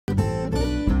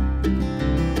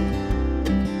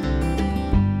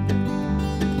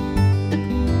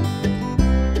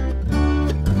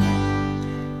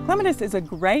Clematis is a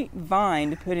great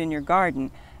vine to put in your garden.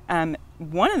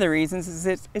 One of the reasons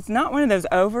is it's not one of those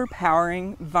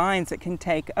overpowering vines that can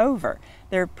take over.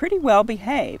 They're pretty well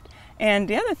behaved. And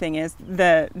the other thing is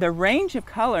the range of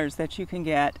colors that you can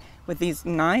get with these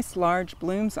nice large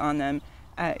blooms on them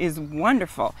is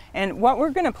wonderful. And what we're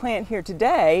going to plant here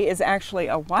today is actually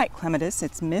a white clematis.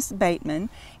 It's Miss Bateman,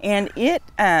 and it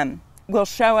will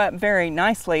show up very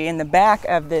nicely in the back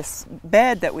of this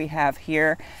bed that we have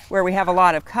here where we have a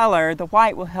lot of color. The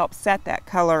white will help set that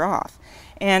color off.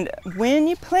 And when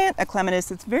you plant a clematis,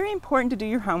 it's very important to do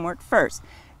your homework first.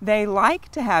 They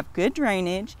like to have good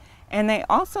drainage, and they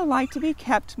also like to be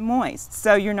kept moist.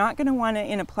 So you're not going to want it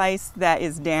in a place that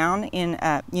is down in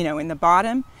the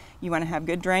bottom. You want to have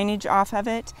good drainage off of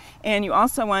it, and you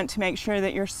also want to make sure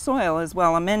that your soil is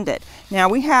well amended. Now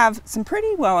we have some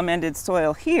pretty well amended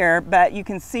soil here, but you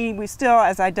can see we still,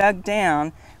 as I dug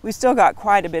down, we still got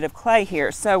quite a bit of clay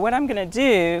here. So what I'm going to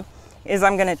do is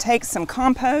I'm going to take some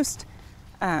compost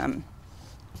and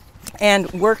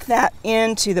work that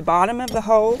into the bottom of the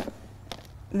hole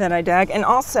that I dug, and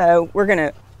also we're going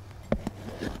to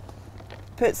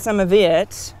put some of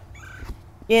it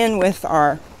in with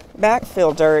our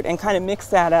backfill dirt and kind of mix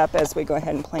that up as we go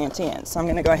ahead and plant in. So I'm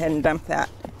going to go ahead and dump that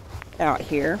out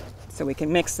here so we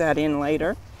can mix that in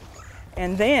later.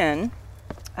 And then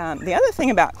the other thing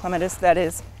about clematis that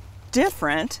is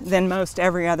different than most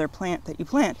every other plant that you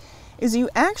plant is you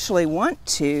actually want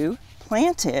to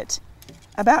plant it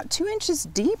about 2 inches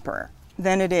deeper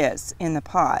than it is in the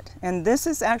pot. And this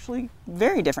is actually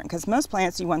very different because most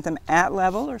plants you want them at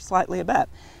level or slightly above.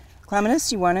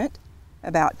 Clematis, you want it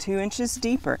about 2 inches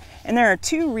deeper. And there are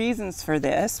two reasons for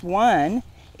this. One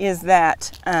is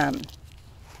that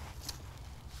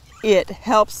it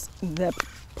helps the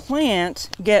plant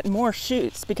get more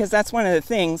shoots, because that's one of the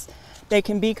things. They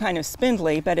can be kind of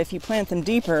spindly, but if you plant them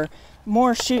deeper,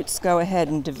 more shoots go ahead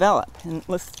and develop. And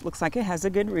looks like it has a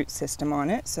good root system on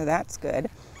it, so that's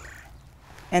good.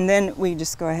 And then we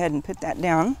just go ahead and put that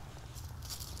down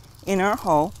in our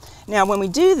hole. Now when we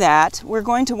do that, we're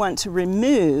going to want to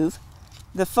remove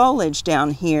the foliage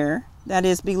down here that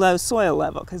is below soil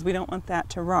level, because we don't want that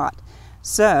to rot.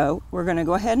 So we're going to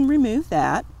go ahead and remove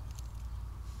that.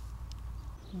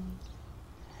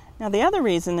 Now the other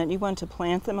reason that you want to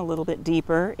plant them a little bit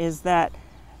deeper is that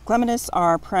clematis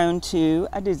are prone to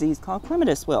a disease called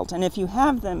clematis wilt, and if you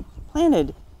have them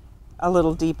planted a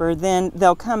little deeper, then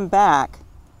they'll come back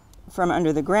from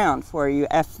under the ground for you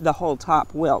if the whole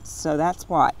top wilts. So that's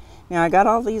why. Now I got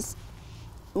all these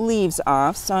leaves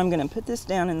off, so I'm going to put this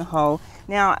down in the hole.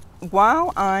 Now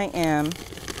while I've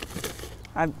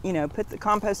put the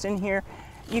compost in here,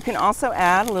 you can also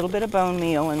add a little bit of bone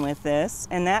meal in with this,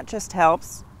 and that just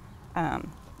helps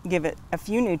give it a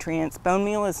few nutrients. Bone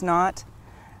meal is not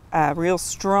a real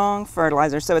strong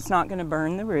fertilizer, so it's not going to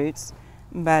burn the roots,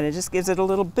 but it just gives it a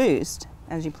little boost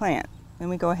as you plant. Then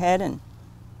we go ahead and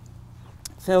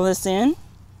fill this in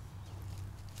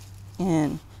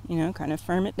and kind of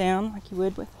firm it down like you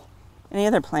would with any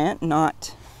other plant.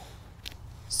 Not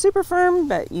super firm,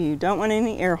 but you don't want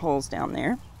any air holes down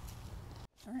there.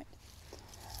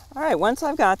 All right, once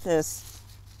I've got this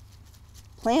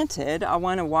planted, I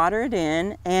want to water it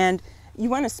in, and you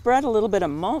want to spread a little bit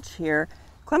of mulch here.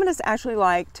 Clematis actually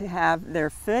like to have their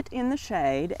foot in the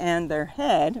shade and their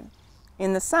head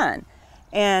in the sun.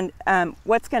 And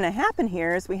what's going to happen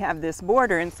here is we have this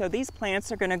border, and so these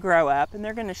plants are going to grow up and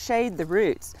they're going to shade the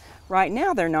roots. Right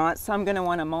now they're not, so I'm going to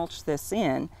want to mulch this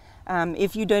in.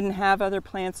 If you didn't have other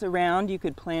plants around, you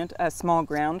could plant a small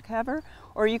ground cover,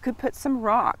 or you could put some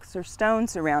rocks or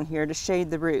stones around here to shade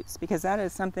the roots, because that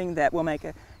is something that will make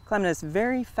a clematis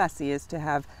very fussy, is to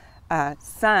have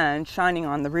sun shining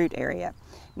on the root area.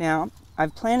 Now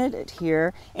I've planted it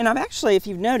here, and I've actually, if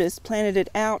you've noticed, planted it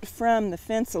out from the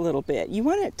fence a little bit. You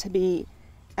want it to be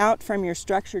out from your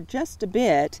structure just a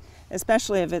bit,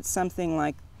 especially if it's something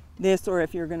like this, or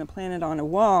if you're going to plant it on a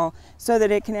wall, so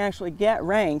that it can actually get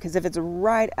rain, because if it's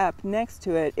right up next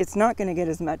to it, it's not going to get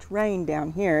as much rain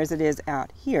down here as it is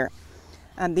out here.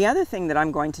 The other thing that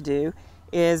I'm going to do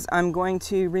is I'm going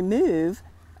to remove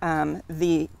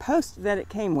the post that it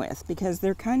came with, because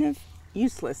they're kind of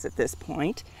useless at this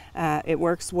point. It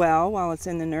works well while it's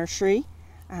in the nursery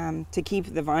to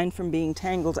keep the vine from being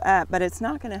tangled up, but it's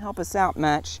not going to help us out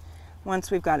much once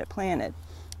we've got it planted.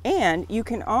 And you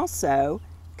can also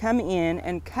come in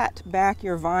and cut back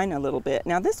your vine a little bit.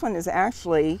 Now this one is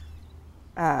actually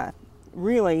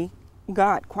really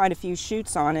got quite a few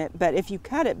shoots on it, but if you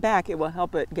cut it back, it will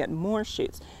help it get more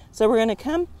shoots. So we're going to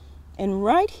come, and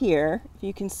right here, if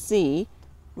you can see,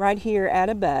 right here at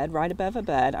a bud, right above a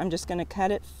bud, I'm just going to cut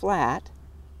it flat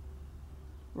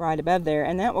right above there,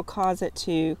 and that will cause it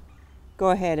to go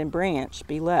ahead and branch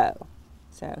below.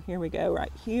 So here we go,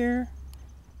 right here.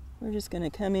 We're just going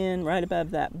to come in right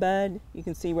above that bud. You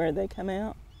can see where they come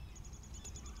out.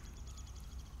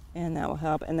 And that will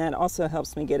help, and that also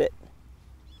helps me get it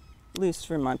loose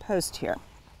from my post here.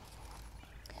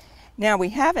 Now we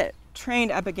have it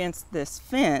trained up against this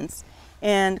fence,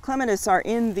 and clematis are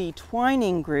in the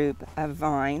twining group of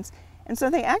vines, and so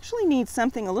they actually need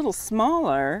something a little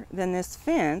smaller than this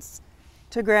fence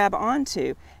to grab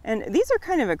onto. And these are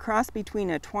kind of a cross between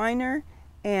a twiner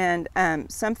and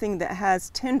something that has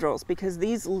tendrils, because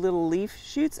these little leaf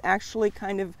shoots actually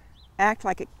kind of act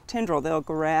like a tendril. They'll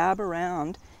grab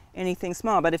around anything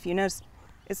small, but if you notice,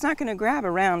 it's not going to grab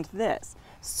around this.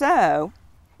 So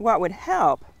what would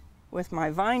help with my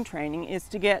vine training is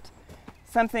to get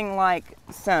something like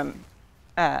some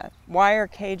wire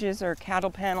cages or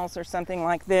cattle panels or something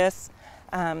like this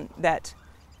that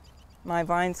my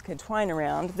vines could twine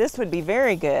around. This would be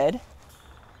very good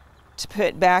to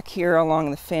put back here along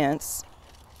the fence,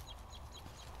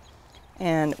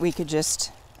 and we could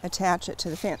just attach it to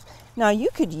the fence. Now you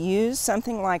could use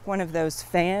something like one of those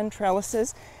fan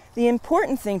trellises. The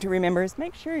important thing to remember is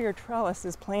make sure your trellis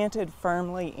is planted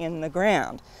firmly in the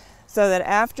ground, so that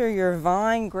after your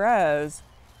vine grows,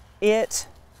 it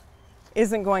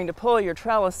isn't going to pull your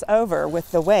trellis over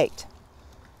with the weight.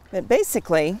 But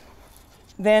basically,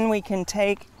 then we can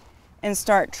take and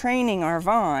start training our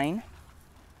vine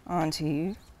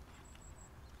onto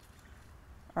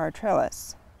our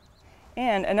trellis.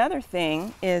 And another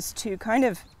thing is to kind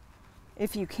of,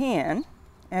 if you can,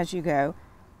 as you go,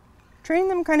 train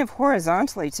them kind of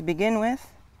horizontally to begin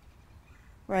with.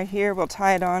 Right here, we'll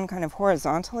tie it on kind of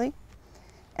horizontally.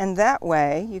 And that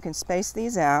way, you can space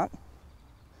these out.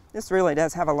 This really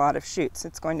does have a lot of shoots.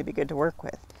 It's going to be good to work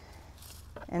with.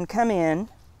 And come in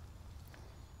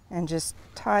and just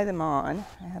tie them on.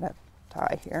 I had a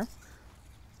tie here.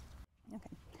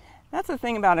 Okay. That's the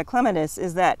thing about a clematis,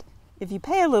 is that if you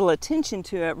pay a little attention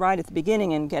to it right at the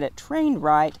beginning and get it trained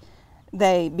right,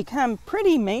 they become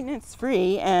pretty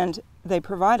maintenance-free and they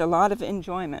provide a lot of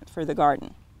enjoyment for the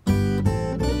garden.